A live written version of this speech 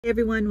Hey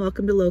everyone,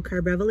 welcome to Low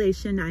Carb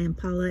Revelation. I am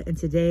Paula and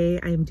today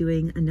I am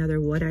doing another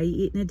what I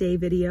eat in a day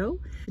video.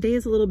 Today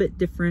is a little bit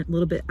different, a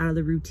little bit out of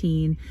the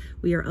routine.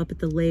 We are up at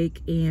the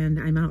lake and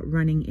I'm out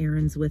running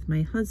errands with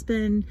my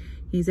husband.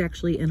 He's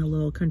actually in a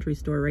little country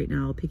store right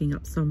now picking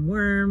up some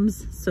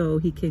worms so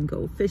he can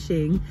go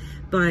fishing.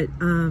 But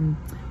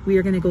we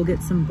are gonna go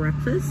get some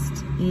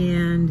breakfast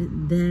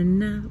and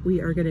then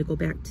we are gonna go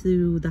back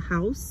to the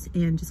house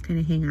and just kind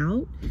of hang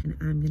out. And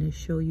I'm gonna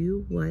show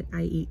you what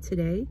I eat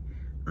today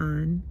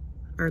on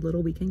our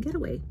little weekend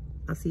getaway.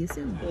 I'll see you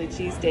soon. Philly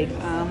cheesesteak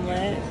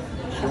omelet,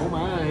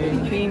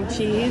 cream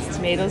cheese,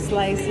 tomato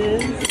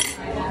slices,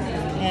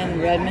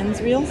 and Redmond's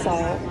real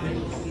salt.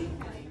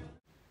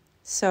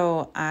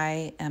 So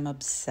I am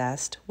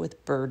obsessed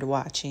with bird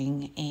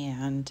watching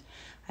and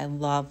I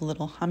love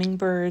little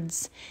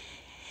hummingbirds.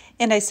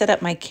 And I set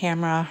up my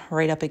camera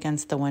right up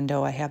against the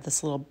window. I have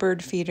this little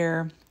bird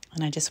feeder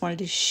and I just wanted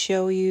to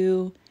show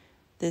you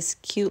this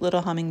cute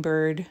little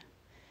hummingbird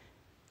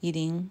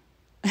eating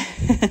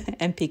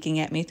and peeking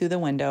at me through the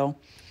window.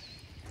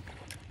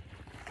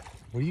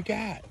 What do you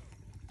got?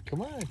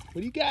 Come on, what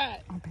do you got?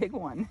 A big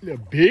one. The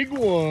big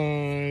one.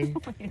 Wait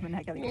a minute,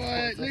 I gotta What?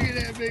 get Look at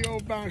that big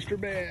old monster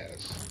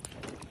bass.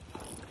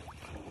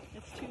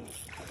 That's too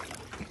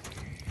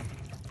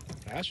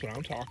That's what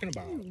I'm talking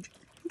about. huge.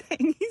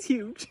 Dang, he's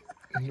huge.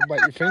 You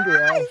bite your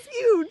finger off. He's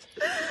huge.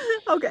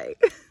 Okay.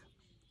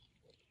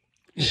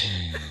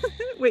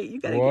 Wait, you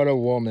gotta What a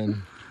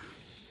woman.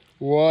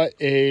 What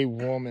a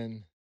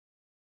woman.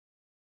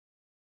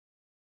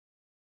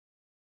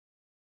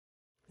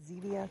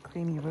 Zevia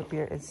creamy root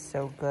beer is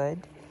so good.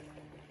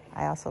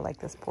 I also like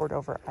this poured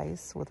over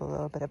ice with a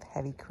little bit of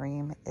heavy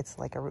cream. It's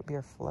like a root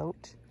beer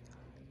float.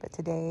 But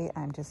today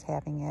I'm just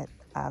having it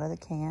out of the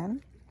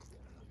can.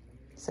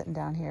 Sitting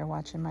down here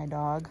watching my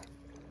dog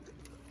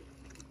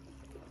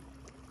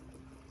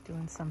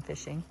doing some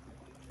fishing.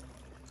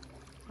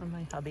 Or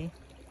my hubby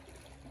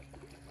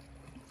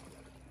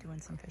doing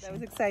some fishing. That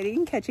was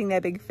exciting, catching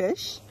that big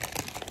fish.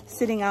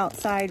 Sitting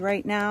outside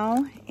right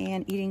now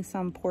and eating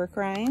some pork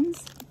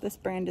rinds. This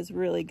brand is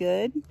really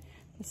good.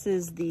 This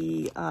is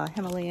the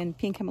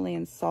pink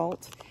Himalayan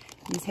salt.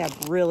 These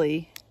have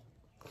really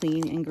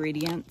clean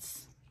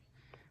ingredients.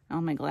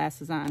 Oh, my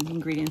glasses on. The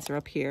ingredients are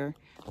up here.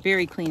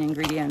 Very clean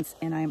ingredients.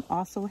 And I'm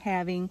also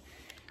having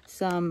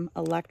some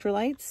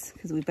electrolytes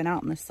because we've been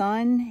out in the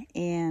sun.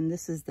 And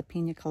this is the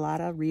Pina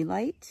Colada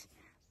Relight.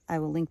 I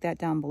will link that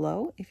down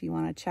below if you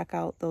want to check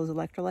out those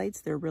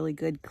electrolytes. They're really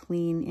good,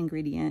 clean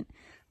ingredient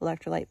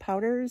electrolyte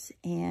powders.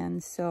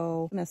 And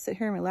so I'm gonna sit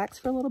here and relax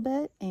for a little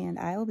bit and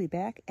I will be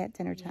back at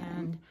dinner time.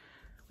 And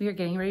we are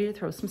getting ready to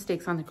throw some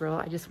steaks on the grill.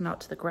 I just went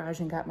out to the garage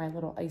and got my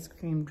little ice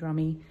cream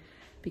drummy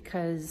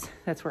because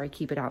that's where I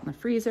keep it out in the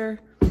freezer.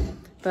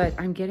 But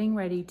I'm getting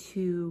ready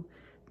to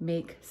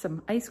make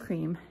some ice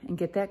cream and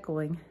get that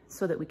going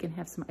so that we can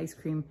have some ice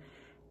cream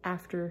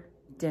after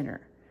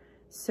dinner.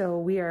 So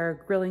we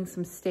are grilling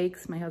some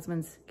steaks. My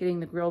husband's getting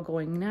the grill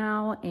going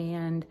now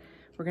and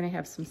we're gonna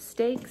have some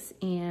steaks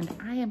and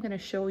I am gonna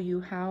show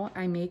you how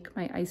I make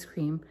my ice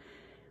cream.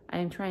 I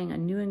am trying a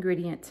new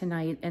ingredient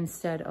tonight.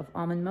 Instead of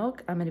almond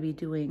milk, I'm gonna be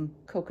doing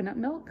coconut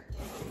milk.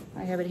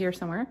 I have it here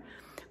somewhere,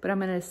 but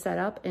I'm gonna set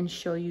up and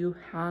show you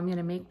how I'm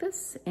gonna make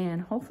this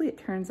and hopefully it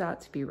turns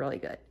out to be really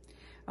good.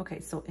 Okay,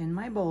 so in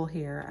my bowl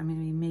here, I'm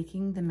gonna be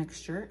making the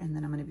mixture and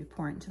then I'm gonna be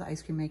pouring it into the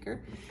ice cream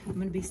maker. I'm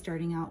gonna be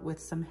starting out with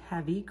some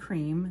heavy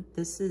cream.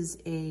 This is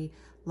a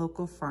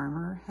local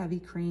farmer heavy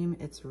cream.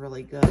 It's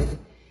really good.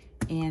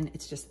 And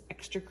it's just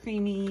extra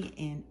creamy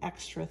and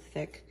extra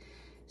thick.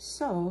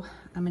 So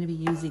I'm gonna be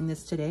using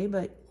this today,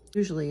 but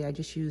usually I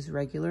just use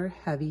regular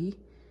heavy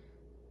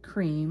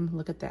cream.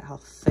 Look at that, how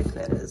thick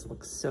that is,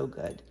 looks so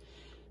good.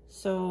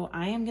 So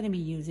I am gonna be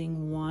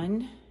using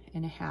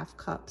 1.5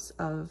 cups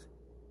of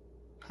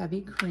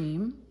heavy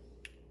cream.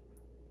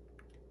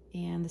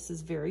 And this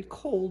is very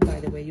cold, by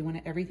the way. You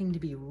want everything to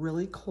be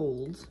really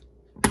cold.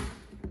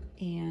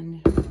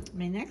 And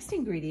my next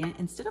ingredient,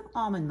 instead of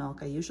almond milk,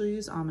 I usually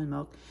use almond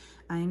milk,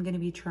 I'm gonna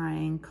be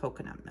trying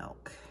coconut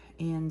milk.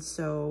 And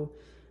so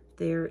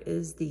there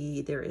is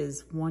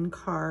 1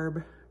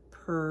 carb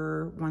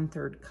per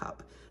 1/3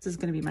 cup. This is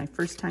gonna be my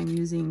first time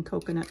using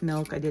coconut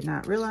milk. I did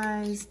not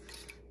realize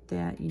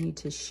that you need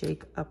to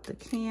shake up the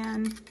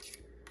can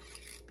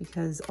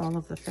because all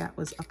of the fat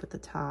was up at the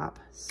top.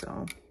 So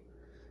I'm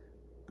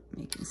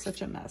making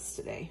such a mess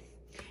today.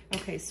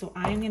 Okay, so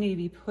I'm gonna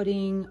be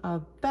putting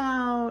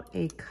about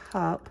a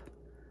cup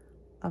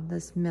of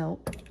this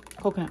milk,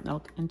 coconut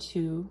milk,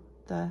 into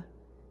the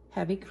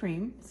heavy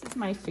cream. This is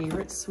my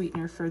favorite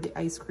sweetener for the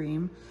ice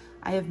cream.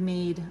 I have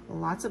made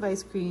lots of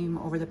ice cream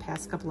over the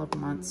past couple of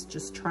months,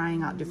 just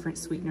trying out different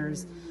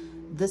sweeteners.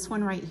 This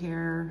one right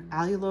here,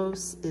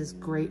 allulose, is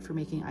great for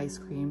making ice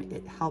cream.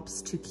 It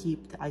helps to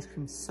keep the ice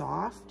cream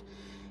soft.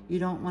 You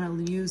don't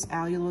want to use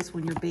allulose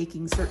when you're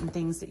baking certain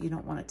things that you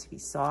don't want it to be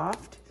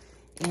soft.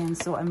 And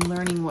so I'm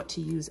learning what to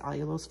use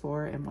allulose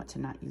for and what to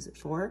not use it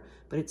for,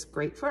 but it's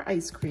great for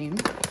ice cream.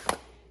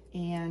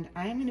 And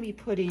I'm going to be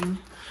putting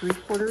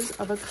 3/4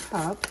 of a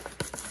cup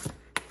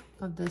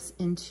of this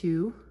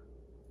into,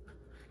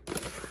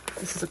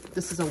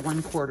 this is a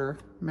 1/4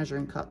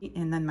 measuring cup.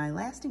 And then my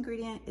last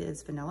ingredient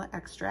is vanilla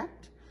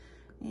extract.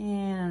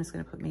 And I'm just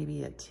gonna put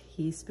maybe a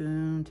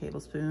teaspoon,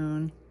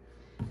 tablespoon,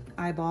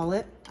 eyeball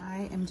it.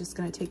 I am just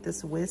gonna take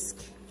this whisk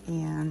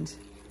and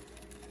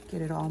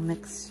get it all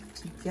mixed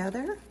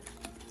together.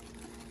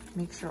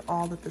 Make sure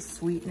all that the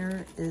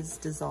sweetener is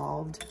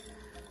dissolved.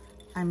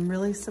 I'm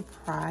really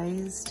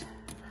surprised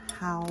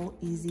how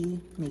easy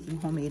making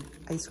homemade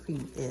ice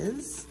cream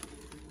is.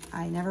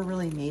 I never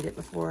really made it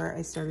before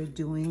I started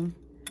doing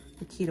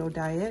the keto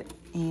diet,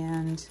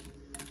 and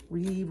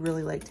we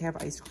really like to have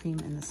ice cream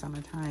in the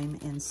summertime.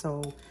 And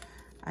so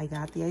I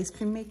got the ice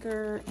cream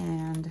maker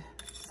and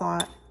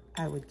thought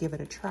I would give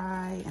it a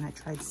try, and I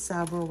tried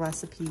several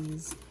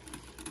recipes,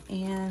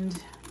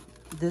 and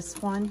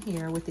this one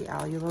here with the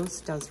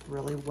allulose does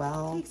really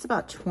well. It takes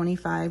about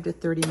 25 to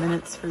 30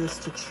 minutes for this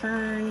to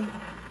churn,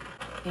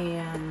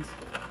 and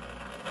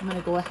I'm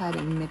gonna go ahead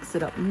and mix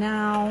it up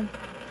now,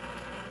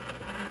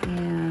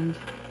 and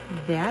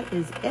that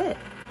is it.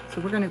 So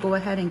we're gonna go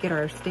ahead and get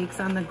our steaks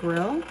on the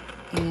grill,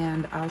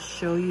 and I'll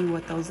show you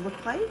what those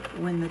look like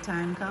when the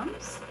time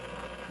comes.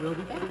 We'll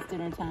be back. It's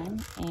dinner time,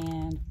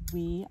 and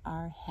we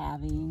are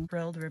having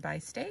grilled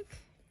ribeye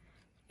steak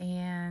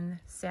and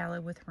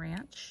salad with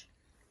ranch.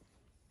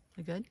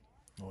 You good?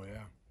 Oh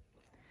yeah.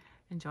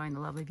 Enjoying the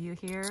lovely view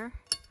here.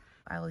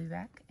 I will be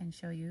back and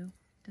show you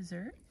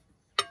dessert.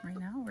 Right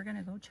now, we're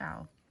gonna go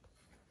chow.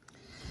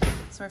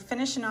 So we're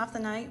finishing off the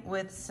night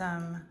with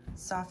some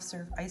soft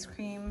serve ice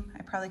cream.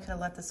 I probably could have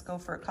let this go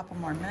for a couple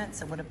more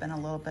minutes. It would have been a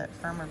little bit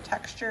firmer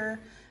texture,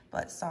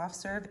 but soft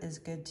serve is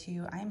good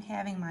too. I'm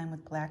having mine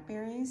with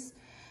blackberries.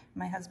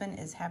 My husband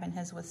is having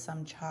his with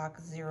some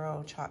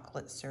zero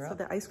chocolate syrup. So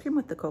the ice cream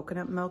with the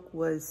coconut milk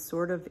was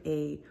sort of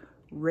a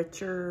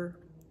richer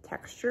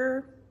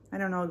texture. I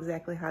don't know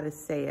exactly how to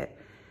say it.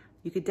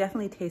 You could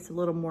definitely taste a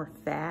little more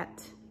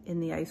fat in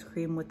the ice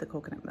cream with the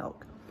coconut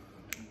milk.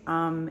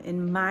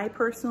 In my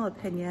personal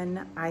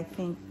opinion, I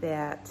think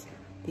that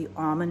the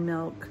almond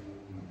milk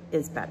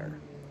is better.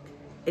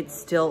 It's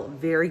still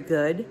very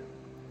good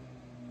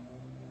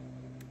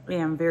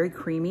and very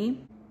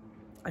creamy.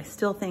 I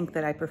still think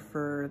that I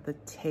prefer the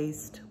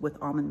taste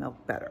with almond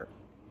milk better.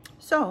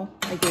 So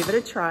I gave it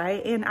a try,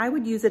 and I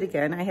would use it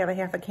again. I have a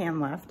half a can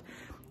left,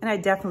 and I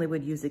definitely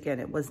would use it again.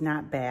 It was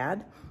not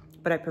bad,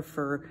 but I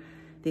prefer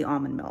the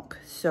almond milk.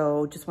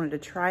 So just wanted to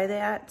try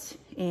that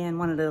and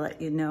wanted to let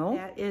you know.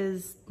 That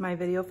is my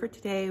video for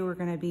today. We're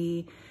gonna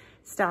be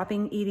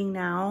stopping eating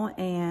now,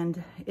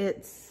 and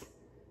it's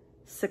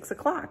 6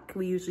 o'clock.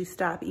 We usually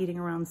stop eating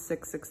around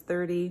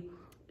 6:30,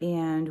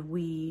 and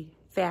we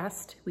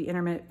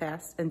intermittent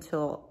fast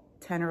until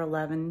 10 or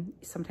 11,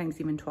 sometimes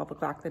even 12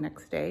 o'clock the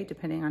next day,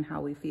 depending on how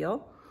we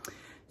feel.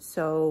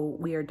 So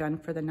we are done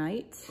for the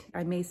night.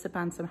 I may sip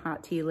on some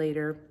hot tea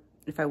later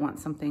if I want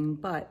something,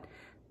 but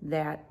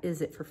that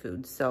is it for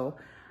food. So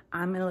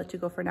I'm gonna let you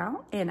go for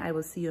now, and I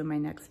will see you in my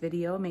next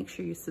video. Make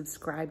sure you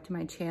subscribe to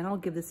my channel.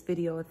 Give this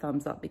video a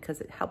thumbs up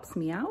because it helps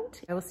me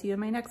out. I will see you in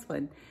my next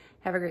one.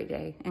 Have a great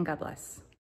day, and God bless.